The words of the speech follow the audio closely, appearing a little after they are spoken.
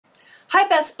Hi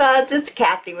Best Buds, it's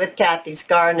Cathy with Cathy's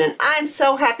Garden, and I'm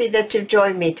so happy that you've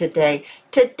joined me today.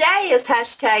 Today is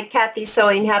hashtag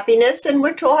cathysowinghappiness, in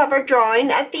which we'll have our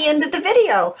drawing at the end of the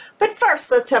video. But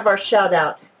first, let's have our shout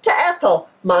out to Ethel,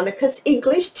 Monica's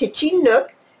English Teaching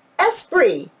Nook,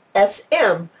 Esprit,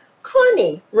 SM,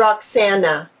 Connie,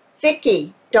 Roxana,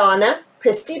 Vicky, Donna,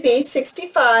 Christy B,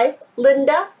 65,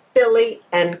 Linda, Billy,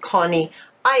 and Connie.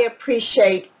 I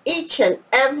appreciate each and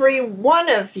every one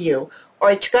of you. All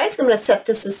right, you guys, I'm going to set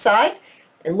this aside,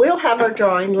 and we'll have our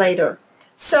drawing later.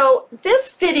 So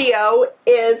this video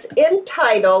is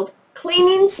entitled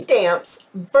Cleaning Stamps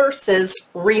versus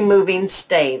Removing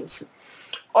Stains.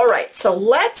 All right, so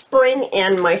let's bring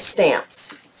in my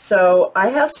stamps. So I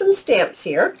have some stamps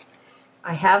here.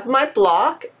 I have my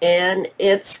block, and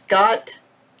it's got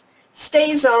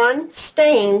stains on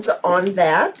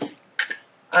that.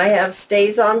 I have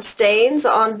stains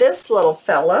on this little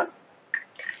fella.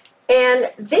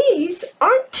 And these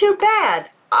aren't too bad.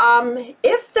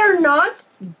 If they're not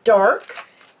dark,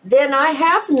 then I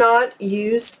have not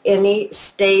used any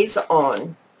stays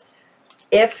on.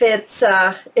 If it's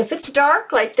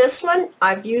dark like this one,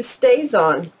 I've used stays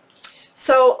on.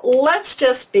 So let's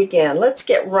just begin. Let's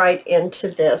get right into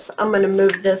this. I'm going to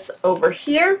move this over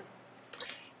here.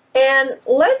 And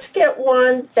let's get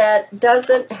one that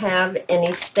doesn't have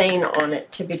any stain on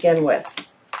it to begin with.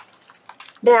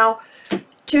 Now,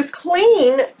 to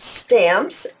clean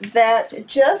stamps that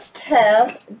just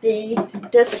have the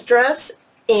distress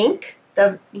ink,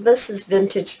 this is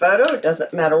vintage photo, it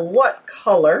doesn't matter what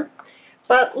color,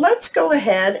 but let's go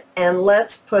ahead and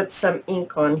let's put some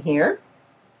ink on here.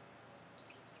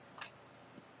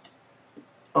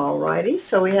 Alrighty,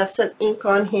 so we have some ink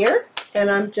on here,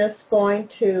 and I'm just going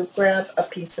to grab a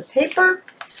piece of paper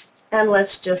and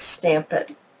let's just stamp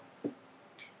it.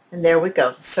 And there we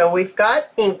go. So we've got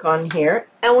ink on here,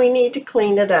 and we need to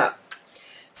clean it up.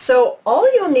 So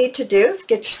all you'll need to do is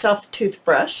get yourself a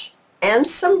toothbrush and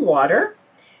some water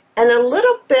and a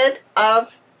little bit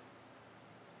of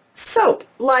soap,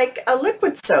 like a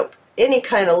liquid soap. Any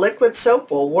kind of liquid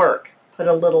soap will work. Put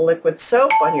a little liquid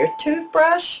soap on your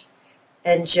toothbrush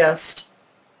and just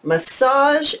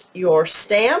massage your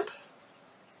stamp,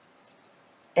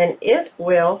 and it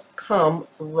will come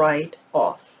right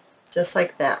off. Just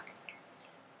like that.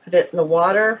 Put it in the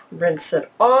water, rinse it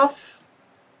off,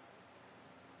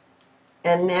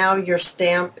 and now your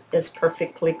stamp is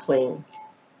perfectly clean.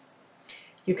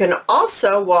 You can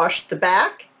also wash the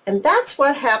back, and that's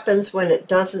what happens when it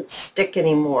doesn't stick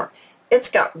anymore.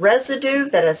 It's got residue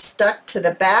that is stuck to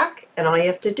the back, and all you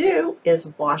have to do is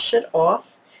wash it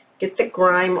off, get the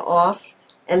grime off,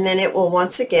 and then it will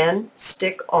once again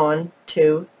stick on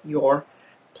to your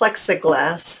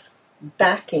plexiglass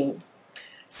backing.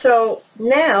 So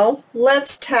now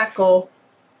let's tackle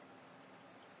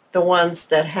the ones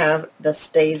that have the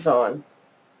stays on.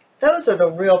 Those are the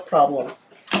real problems.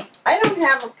 I don't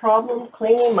have a problem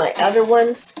cleaning my other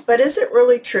ones, but is it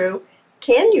really true?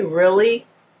 Can you really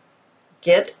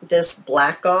get this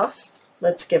black off?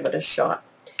 Let's give it a shot.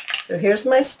 So here's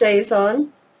my stays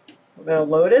on. We're going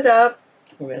to load it up.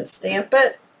 We're going to stamp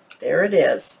it. There it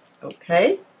is.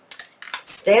 Okay.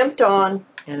 It's stamped on,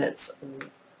 and it's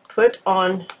put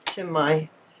on to my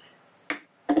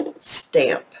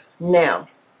stamp. Now,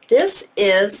 this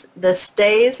is the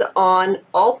Stays On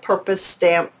All-Purpose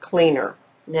Stamp Cleaner.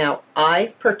 Now,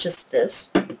 I purchased this.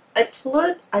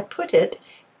 I put it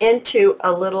into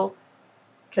a little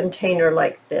container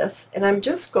like this, and I'm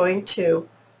just going to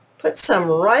put some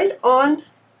right on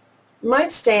my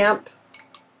stamp.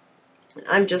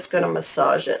 I'm just going to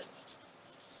massage it,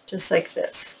 just like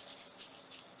this.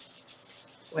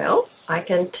 Well, I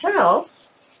can tell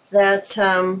that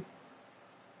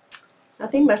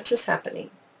nothing much is happening.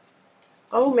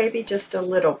 Oh, maybe just a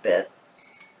little bit.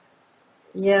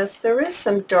 Yes, there is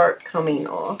some dark coming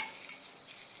off.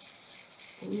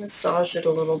 Massage it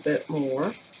a little bit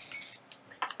more.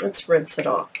 Let's rinse it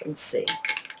off and see.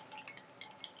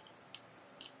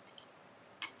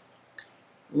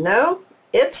 No,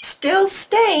 it's still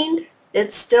stained.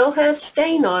 It still has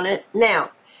stain on it.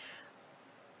 Now,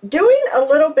 doing a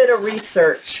little bit of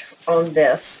research on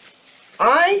this,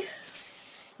 I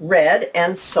read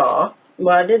and saw,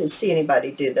 well, I didn't see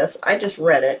anybody do this, I just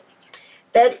read it,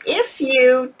 that if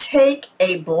you take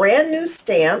a brand new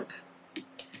stamp,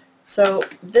 so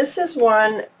this is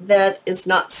one that is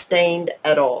not stained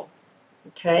at all,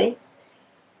 okay,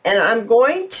 and I'm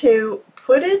going to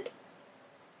put it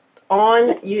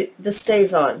on the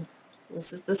stays on.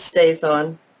 This is the stays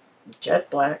on, jet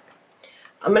black.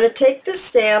 I'm going to take this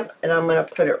stamp and I'm going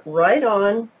to put it right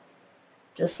on,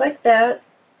 just like that.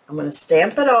 I'm going to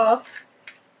stamp it off,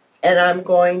 And I'm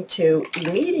going to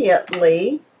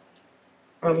immediately,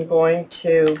 I'm going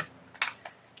to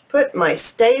put my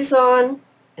stays on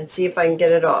and see if I can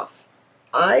get it off.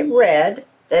 I read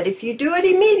that if you do it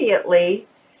immediately,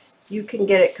 you can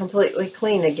get it completely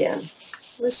clean again.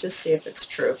 Let's just see if it's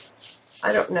true.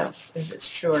 I don't know if it's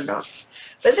true or not.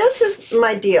 But this is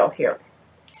my deal here.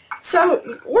 So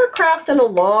we're crafting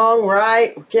along,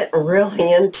 right? We're getting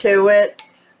really into it.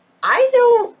 I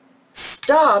don't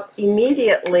stop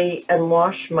immediately and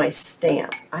wash my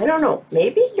stamp. I don't know.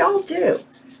 Maybe y'all do.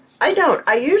 I don't.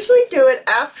 I usually do it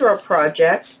after a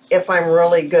project if I'm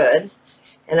really good.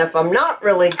 And if I'm not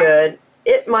really good,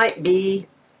 it might be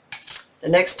the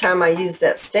next time I use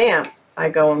that stamp, I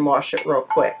go and wash it real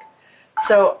quick.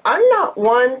 So I'm not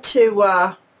one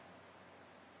to,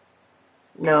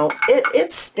 no,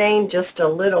 it's stained just a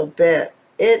little bit.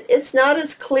 It's not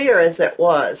as clear as it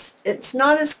was. It's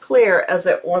not as clear as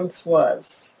it once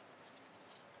was.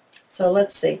 So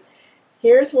let's see.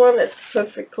 Here's one that's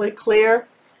perfectly clear.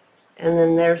 And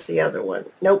then there's the other one.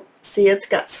 Nope. See, it's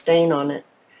got stain on it.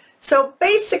 So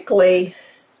basically,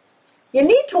 you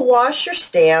need to wash your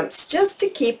stamps just to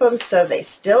keep them so they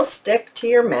still stick to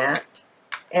your mat.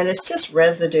 And it's just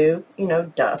residue, you know,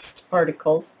 dust,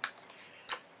 particles.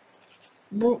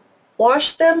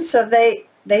 Wash them so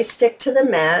they stick to the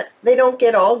mat. They don't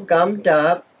get all gummed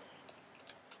up.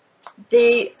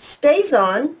 The stays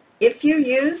on, if you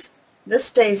use the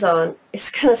stays on, it's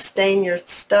going to stain your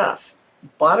stuff.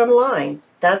 Bottom line,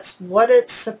 that's what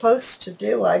it's supposed to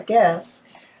do, I guess.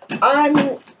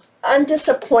 I'm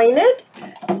disappointed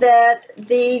that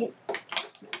the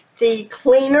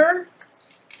cleaner,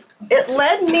 it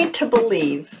led me to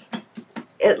believe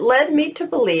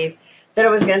that it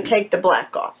was going to take the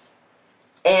black off,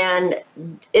 and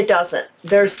it doesn't.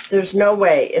 There's no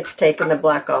way it's taken the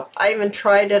black off. I even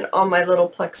tried it on my little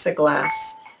plexiglass,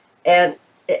 and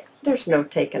there's no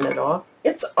taking it off.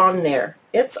 It's on there.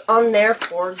 It's on there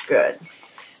for good.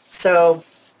 So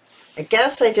I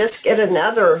guess I just get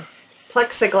another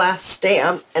plexiglass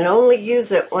stamp and only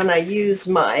use it when I use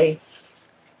my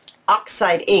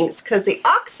oxide inks, because the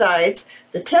oxides,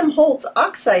 the Tim Holtz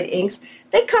oxide inks,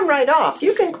 they come right off.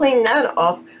 You can clean that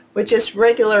off with just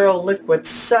regular old liquid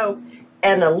soap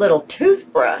and a little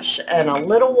toothbrush and a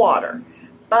little water.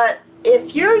 But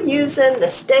if you're using the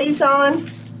stays on,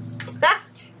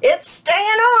 it's staying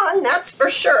on, that's for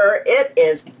sure. It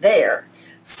is there.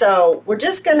 So we're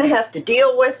just going to have to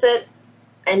deal with it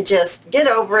and just get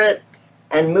over it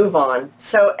and move on.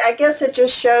 So I guess it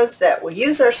just shows that we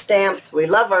use our stamps, we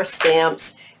love our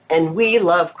stamps, and we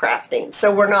love crafting.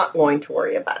 So we're not going to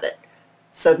worry about it.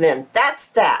 So then that's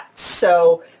that.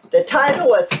 So the title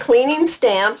was Cleaning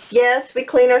Stamps. Yes, we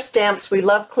clean our stamps. We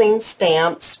love clean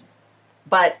stamps.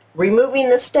 But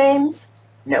removing the stains?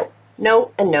 No.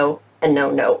 No and no and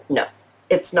no, no, no.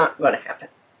 It's not going to happen.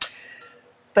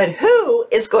 But who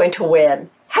is going to win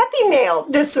Happy Mail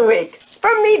this week?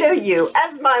 From me to you,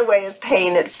 as my way of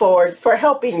paying it forward for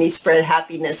helping me spread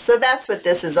happiness. So that's what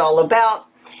this is all about.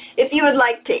 If you would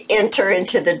like to enter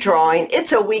into the drawing,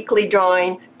 it's a weekly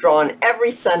drawing, drawn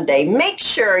every Sunday. Make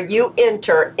sure you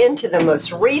enter into the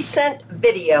most recent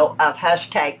video of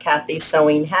hashtag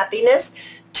cathysowinghappiness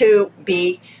to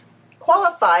be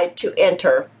qualified to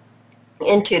enter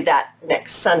into that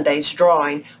next Sunday's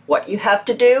drawing. What you have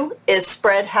to do is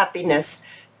spread happiness,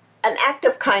 an act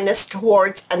of kindness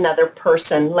towards another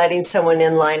person, letting someone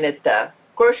in line at the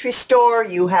grocery store.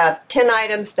 You have 10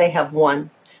 items, they have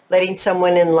 1. Letting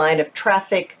someone in line of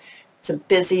traffic. It's a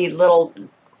busy little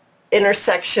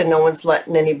intersection, no one's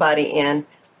letting anybody in.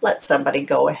 Let somebody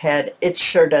go ahead. It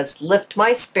sure does lift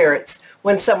my spirits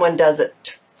when someone does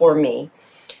it for me.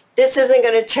 This isn't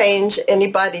going to change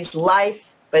anybody's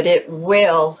life, but it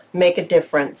will make a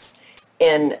difference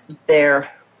in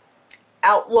their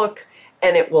outlook,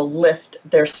 and it will lift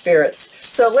their spirits.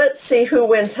 So let's see who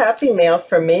wins Happy Mail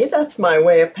from me. That's my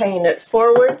way of paying it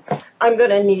forward. I'm going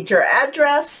to need your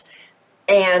address,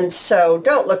 and so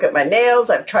don't look at my nails.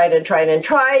 I've tried and tried and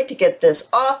tried to get this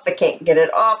off. I can't get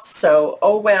it off, so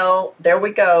oh well, there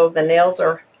we go. The nails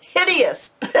are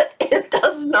hideous, but it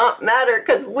does not matter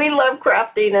because we love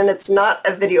crafting, and it's not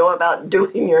a video about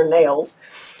doing your nails.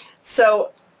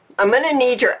 So I'm going to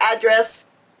need your address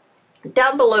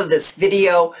down below this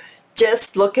video.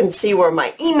 Just look and see where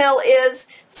my email is.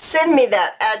 Send me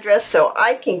that address so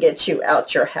I can get you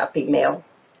out your Happy Mail.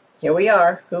 Here we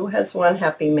are. Who has won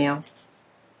Happy Mail?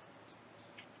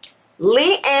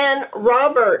 Leanne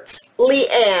Roberts.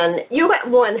 Leanne, you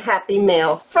have won Happy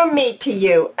Mail from me to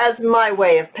you as my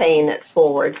way of paying it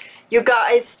forward. You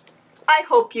guys, I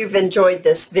hope you've enjoyed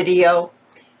this video.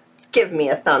 Give me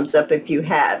a thumbs up if you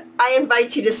have. I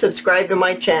invite you to subscribe to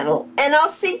my channel, and I'll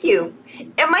see you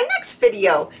in my next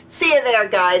video. See you there,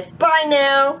 guys. Bye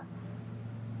now.